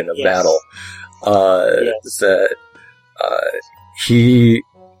exertion of battle, that he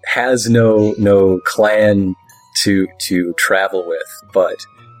has no clan to travel with, but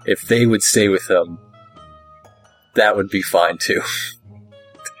if they would stay with him, that would be fine too.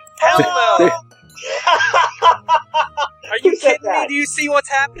 Hell no! Are you kidding me? Do you see what's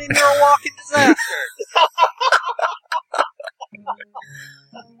happening? You're a walking disaster.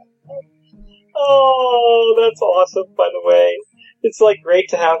 that's awesome, by the way. It's, great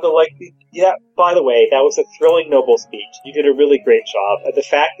to have yeah, by the way, that was a thrilling, noble speech. You did a really great job. The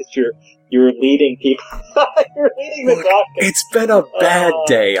fact that you're leading people, you're leading the doc. It's been a bad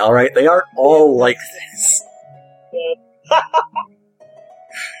day, alright? They aren't all like this.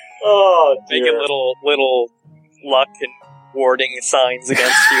 Oh, dear. Making little luck and warding signs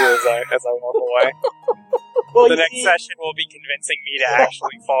against you as I walk away. Well, the next session will be convincing me to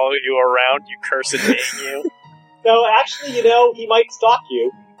actually follow you around, you cursed being you. No, actually, he might stalk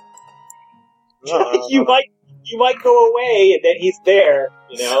you. You might go away, and then he's there.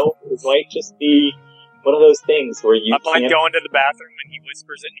 It might just be one of those things where you. I might go into the bathroom and he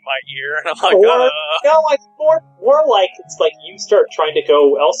whispers into my ear, and I'm like, more like it's like you start trying to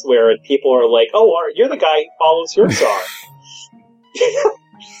go elsewhere, and people are like, "Oh, you're the guy who follows your star."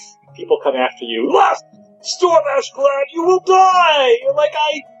 People come after you. Last Storm Ashclad, you will die. You're like,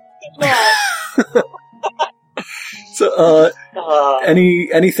 I did not. So,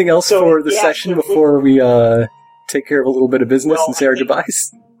 anything else for the session before we take care of a little bit of business and say our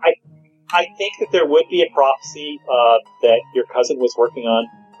goodbyes? I think that there would be a prophecy that your cousin was working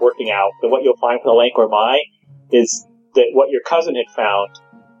out. But what you'll find with the Lankor Mai is that what your cousin had found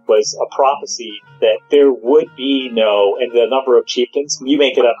was a prophecy that there would be and the number of chieftains. You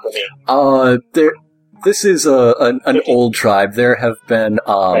make it up for me. This is an old tribe. There have been,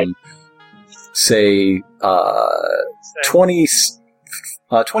 say,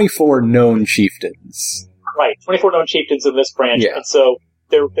 24 known chieftains. Right, 24 known chieftains in this branch. Yeah. And so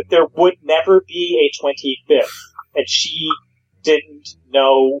there would never be a 25th. And she didn't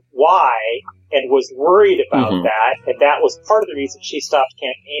know why and was worried about that. And that was part of the reason she stopped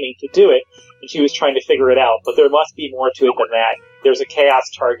campaigning to do it. And she was trying to figure it out. But there must be more to it than that. There's a chaos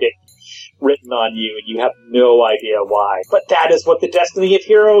target written on you, and you have no idea why. But that is what the Destiny of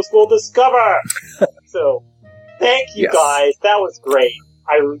Heroes will discover! So, thank you guys. That was great.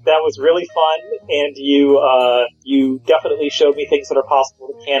 That was really fun, and you definitely showed me things that are possible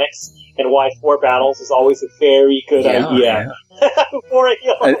mechanics, and why 4 battles is always a very good idea.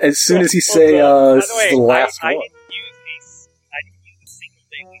 Yeah. As soon as you say, this is the last one. I didn't use a single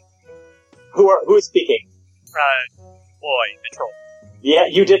daily. Who is speaking? Boy, the troll. Yeah,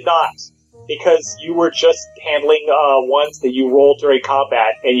 you did not. Because you were just handling ones that you rolled during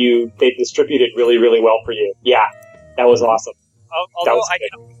combat, and they distributed really, really well for you. Yeah, that was awesome. Although I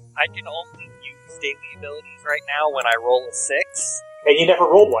can only use daily abilities right now when I roll a 6. And you never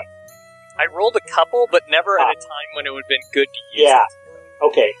rolled one. I rolled a couple, but never at a time when it would have been good to use it.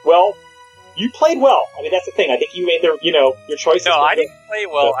 Okay, well, you played well. I mean, that's the thing. I think you made your choices. No, I didn't play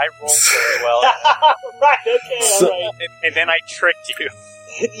well. I rolled very well. Right, okay, all right. And then I tricked you.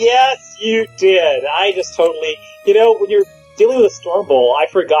 Yes, you did. I just totally... when you're dealing with a Storm Bowl, I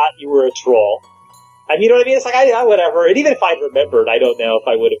forgot you were a troll. I mean, you know what I mean? It's like, whatever. And even if I'd remembered, I don't know if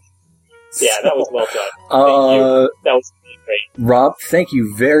I would have... Yeah, that was well done. Thank you. That was great. Rob, thank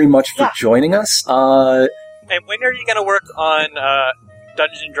you very much for joining us. And when are you going to work on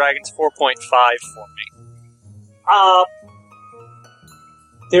Dungeons & Dragons 4.5 for me?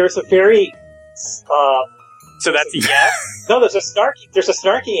 There's a very... So that's a yes? No, there's a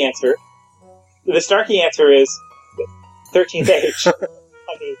snarky answer. The snarky answer is 13th age. I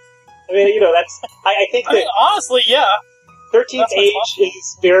mean, that's... I think that... honestly, yeah. 13th age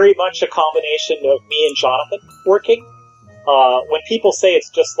is very much a combination of me and Jonathan working. When people say it's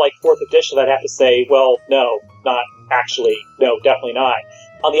just like 4th edition, I'd have to say, well, no, not actually. No, definitely not.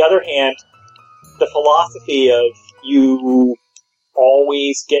 On the other hand, the philosophy of you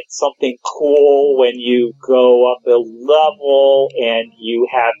always get something cool when you go up a level, and you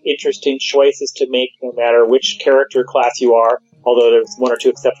have interesting choices to make no matter which character class you are, although there's 1 or 2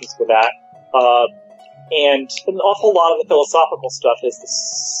 exceptions for that. And an awful lot of the philosophical stuff is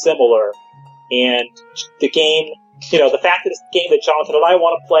similar. And the game, the fact that it's a game that Jonathan and I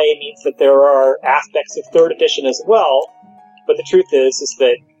want to play means that there are aspects of 3rd edition as well. But the truth is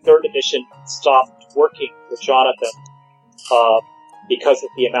that 3rd edition stopped working for Jonathan because of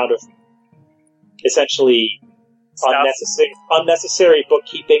the amount of essentially unnecessary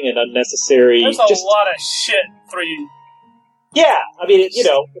bookkeeping and unnecessary. There's a lot of shit for you. Yeah, I mean,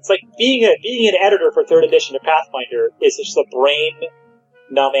 it's like being an editor for 3rd edition of Pathfinder is just a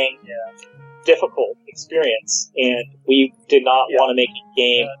brain-numbing, difficult experience, and we did not want to make a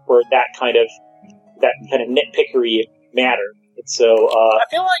game where that kind of nitpickery mattered. And so, I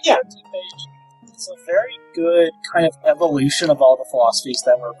feel like 13th Age is a very good kind of evolution of all the philosophies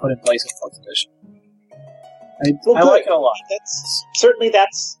that were put in place in 4th edition. I like it a lot. That's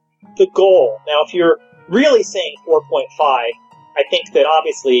the goal. Now, if you're really saying 4.5, I think that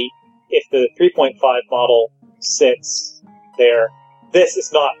obviously if the 3.5 model sits there, this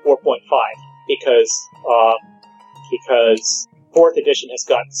is not 4.5 because 4th edition has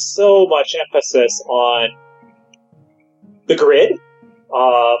got so much emphasis on the grid.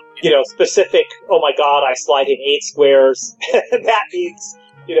 Specific, oh my god, I slide in 8 squares, and that means,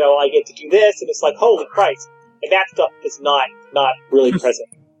 I get to do this, and it's like, holy Christ. And that stuff is not really present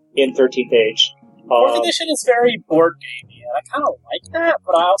in 13th Age. 4th edition is very board gamey, and I kind of like that,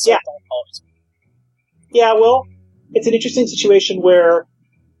 but I also don't always. Yeah, well, it's an interesting situation where,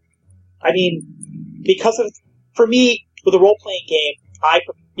 for me, with a role-playing game, I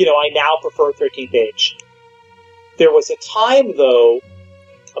now prefer 13th Age. There was a time, though,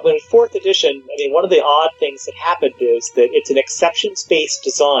 when 4th edition, one of the odd things that happened is that it's an exceptions-based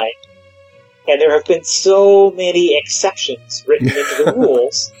design, and there have been so many exceptions written into the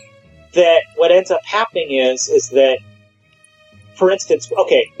rules that what ends up happening is that, for instance,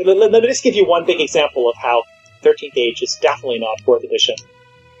 okay, let me just give you one big example of how 13th Age is definitely not 4th edition.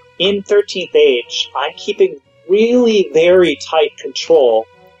 In 13th Age, I'm keeping really very tight control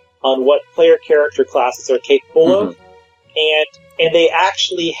on what player character classes are capable of, and they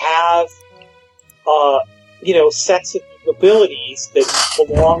actually have, sets of abilities that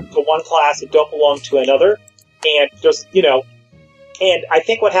belong to one class and don't belong to another, and just, and I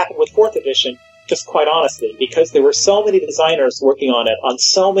think what happened with 4th edition, just quite honestly, because there were so many designers working on it, on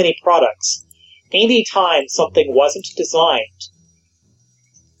so many products, any time something wasn't designed,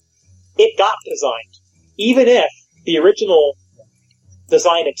 it got designed. Even if the original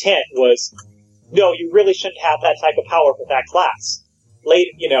design intent was, no, you really shouldn't have that type of power for that class.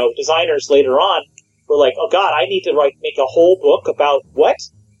 Designers later on were like, oh god, I need to make a whole book about what?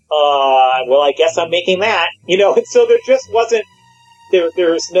 Well, I guess I'm making that. And so there just wasn't,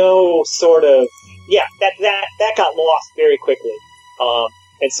 there's no sort of, that got lost very quickly.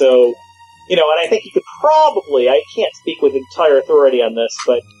 And so, and I think you could probably, I can't speak with entire authority on this,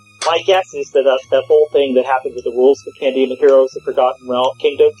 but my guess is that that whole thing that happened with the rules of Compendium of Heroes, the Forgotten Realm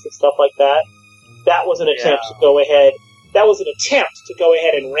Kingdoms and stuff like that, that was an attempt to go ahead,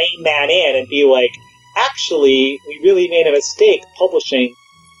 and rein that in and be like, actually, we really made a mistake publishing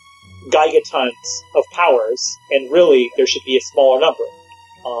gigatons of powers, and really, there should be a smaller number.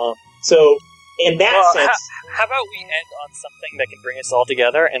 So, in that sense... How about we end on something that can bring us all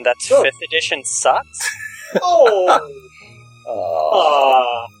together, and that's 5th edition sucks?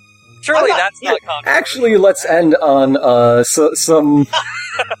 Surely that's not controversial. Actually, let's end on some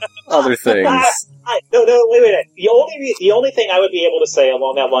other things. No, wait. The only thing I would be able to say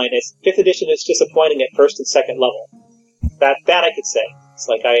along that line is 5th edition is disappointing at 1st and 2nd level. That I could say. It's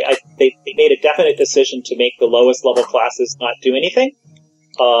like they made a definite decision to make the lowest level classes not do anything.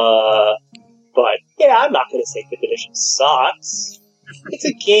 But yeah, I'm not going to say 5th edition sucks. It's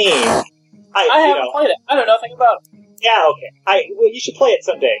a game. I haven't played it. I know nothing about it. Yeah, okay. You should play it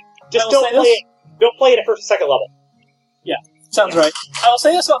someday. Just don't play it at 1st and 2nd level. Yeah, sounds right. I will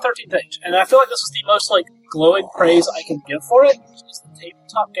say this about 13th Age, and I feel like this is the most glowing praise I can give for it. It's the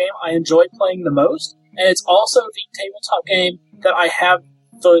tabletop game I enjoy playing the most, and it's also the tabletop game that I have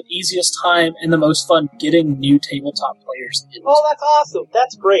the easiest time and the most fun getting new tabletop players into. Oh, that's awesome.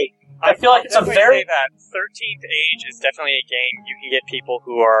 That's great. I feel like it's a very... say that 13th Age is definitely a game you can get people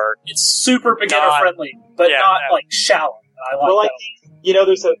who are... It's super beginner-friendly, but not shallow. I like that. I think,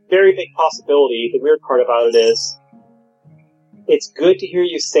 there's a very big possibility. The weird part about it is, it's good to hear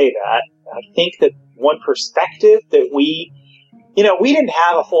you say that. I think that one perspective that we didn't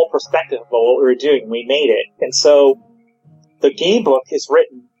have a full perspective of what we were doing when we made it. And so, the game book is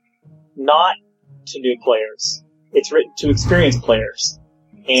written not to new players. It's written to experienced players.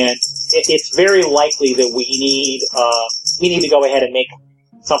 And it's very likely that we need to go ahead and make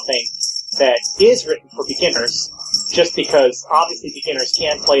something that is written for beginners, just because obviously beginners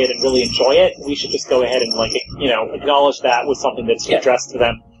can play it and really enjoy it. We should just go ahead and acknowledge that with something that's addressed to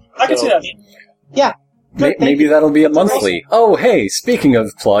them. I can see that. Yeah. Maybe that'll be a monthly. Oh, hey, speaking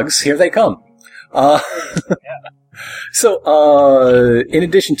of plugs, here they come. So, in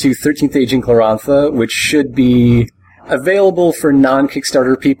addition to 13th Age in Chlorantha, which should be available for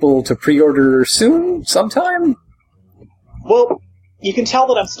non-Kickstarter people to pre-order soon, sometime? Well, you can tell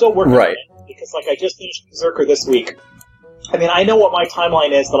that I'm still working on it, because I just finished Berserker this week. I know what my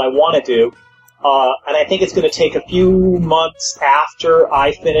timeline is that I want to do, and I think it's going to take a few months after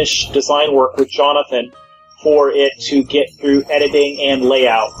I finish design work with Jonathan for it to get through editing and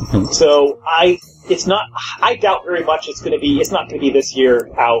layout. So I doubt very much it's not going to be this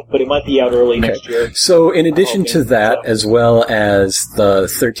year out, but it might be out early next year. So in addition to that, as well as the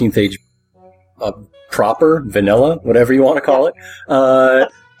 13th Age proper, vanilla, whatever you want to call it,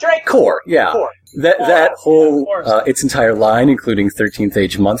 Drake Core, yeah. Core. That whole, Core. its entire line, including 13th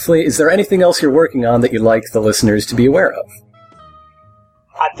Age Monthly. Is there anything else you're working on that you'd like the listeners to be aware of?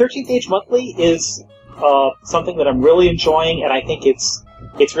 13th Age Monthly is something that I'm really enjoying, and I think it's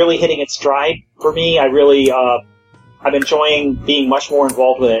really hitting its stride for me. I'm enjoying being much more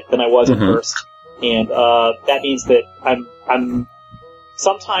involved with it than I was at first, and that means that I'm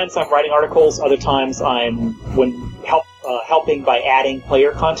sometimes I'm writing articles, other times I'm helping by adding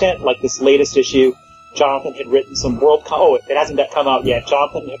player content. Like this latest issue, Jonathan had written some it hasn't come out yet.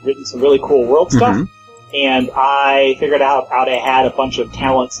 Jonathan had written some really cool world stuff. And I figured out how to add a bunch of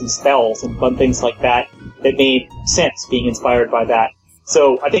talents and spells and fun things like that made sense being inspired by that.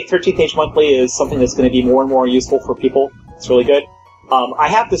 So I think 13th Age Monthly is something that's going to be more and more useful for people. It's really good. I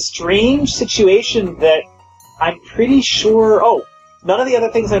have the strange situation that I'm pretty sure... none of the other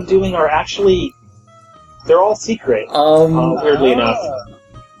things I'm doing are actually... They're all secret, weirdly enough.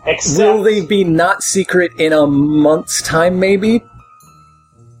 Except, will they be not secret in a month's time, maybe?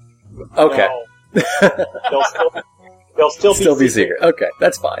 Okay. No. They'll still be secret. Okay,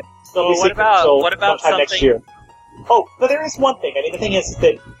 that's fine. Well, what about sometime next year? Oh, but there is one thing. I mean, the thing is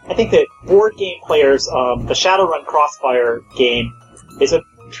that I think that board game players, the Shadowrun Crossfire game is a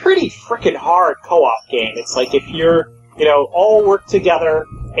pretty freaking hard co-op game. It's like if you're, all work together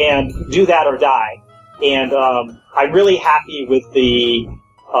and do that or die. And I'm really happy with the.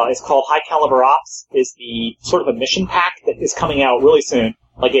 It's called High Caliber Ops. Is the sort of a mission pack that is coming out really soon.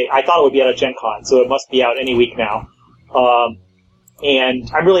 I thought it would be out at Gen Con, so it must be out any week now. And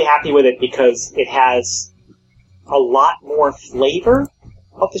I'm really happy with it because it has a lot more flavor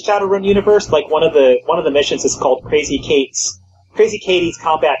of the Shadowrun universe. Like one of the missions is called Crazy Katie's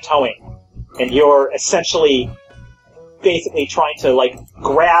Combat Towing, and you're essentially basically trying to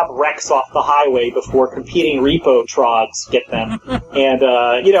grab wrecks off the highway before competing repo trogs get them, and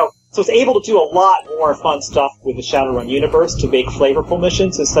So it's able to do a lot more fun stuff with the Shadowrun universe to make flavorful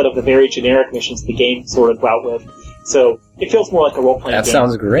missions instead of the very generic missions the game sorted out with. So it feels more like a role-playing game. That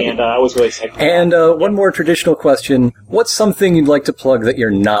sounds great. And I was really excited. And one more traditional question. What's something you'd like to plug that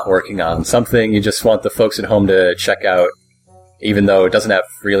you're not working on? Something you just want the folks at home to check out, even though it doesn't have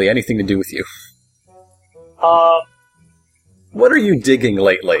really anything to do with you? What are you digging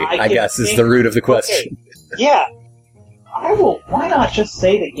lately, I guess, is the root of the question. Okay. Yeah. Why not just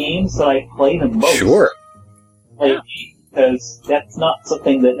say the games that I play the most? Sure. Because that's not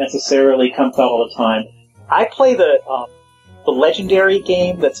something that necessarily comes out all the time. I play the Legendary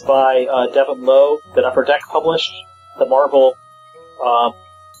game that's by Devin Lowe that Upper Deck published, the Marvel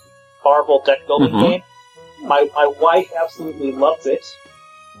deck building game. My wife absolutely loves it,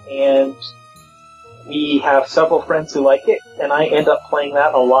 and we have several friends who like it, and I end up playing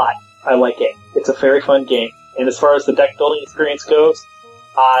that a lot. I like it. It's a very fun game. And as far as the deck building experience goes,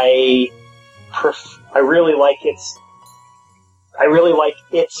 I really like its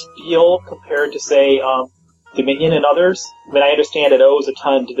feel compared to, say, Dominion and others. I mean, I understand it owes a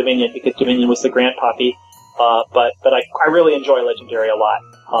ton to Dominion because Dominion was the grandpappy, but I really enjoy Legendary a lot.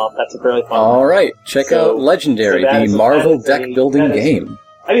 That's a really fun All right, check out Legendary, the Marvel deck building game.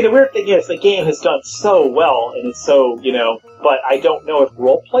 I mean, the weird thing is the game has done so well, and it's so, but I don't know if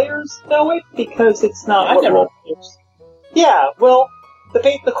role players know it because it's not what role players. Yeah, well,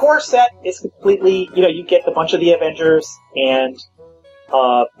 the core set is completely, you get a bunch of the Avengers, and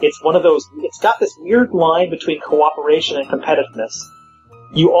it's one of those, it's got this weird line between cooperation and competitiveness.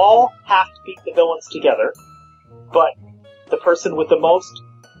 You all have to beat the villains together, but the person with the most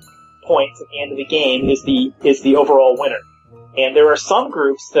points at the end of the game is the overall winner. And there are some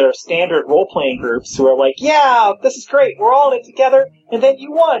groups that are standard role-playing groups who are like, yeah, this is great, we're all in it together, and then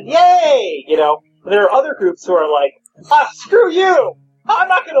you won, yay! And there are other groups who are like, screw you! I'm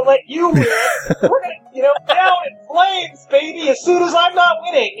not gonna let you win! We're gonna, down in flames, baby, as soon as I'm not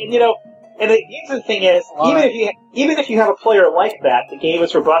winning! And the interesting thing is, even if you have a player like that, the game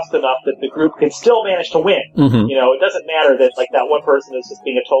is robust enough that the group can still manage to win. It doesn't matter that, that one person is just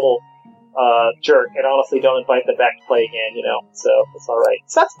being a total jerk, and honestly don't invite them back to play again, so it's alright.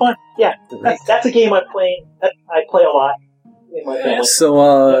 So that's fun. Yeah, that's a game I play a lot in my family.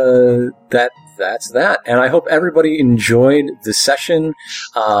 So, that's that. And I hope everybody enjoyed the session.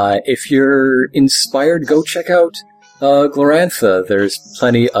 If you're inspired, go check out Glorantha. There's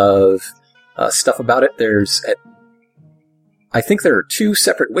plenty of stuff about it. I think there are 2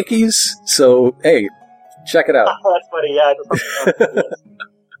 separate wikis, so, hey, check it out. That's funny, yeah.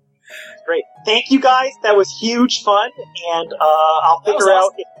 Great. Thank you guys. That was huge fun, and I'll figure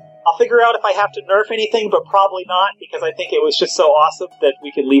out if I have to nerf anything, but probably not because I think it was just so awesome that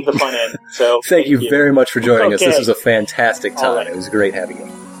we could leave the fun in. So thank you very much for joining us. This was a fantastic time. Right. It was great having you.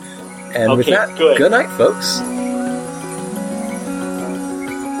 And with Okay, that, good. good night, folks.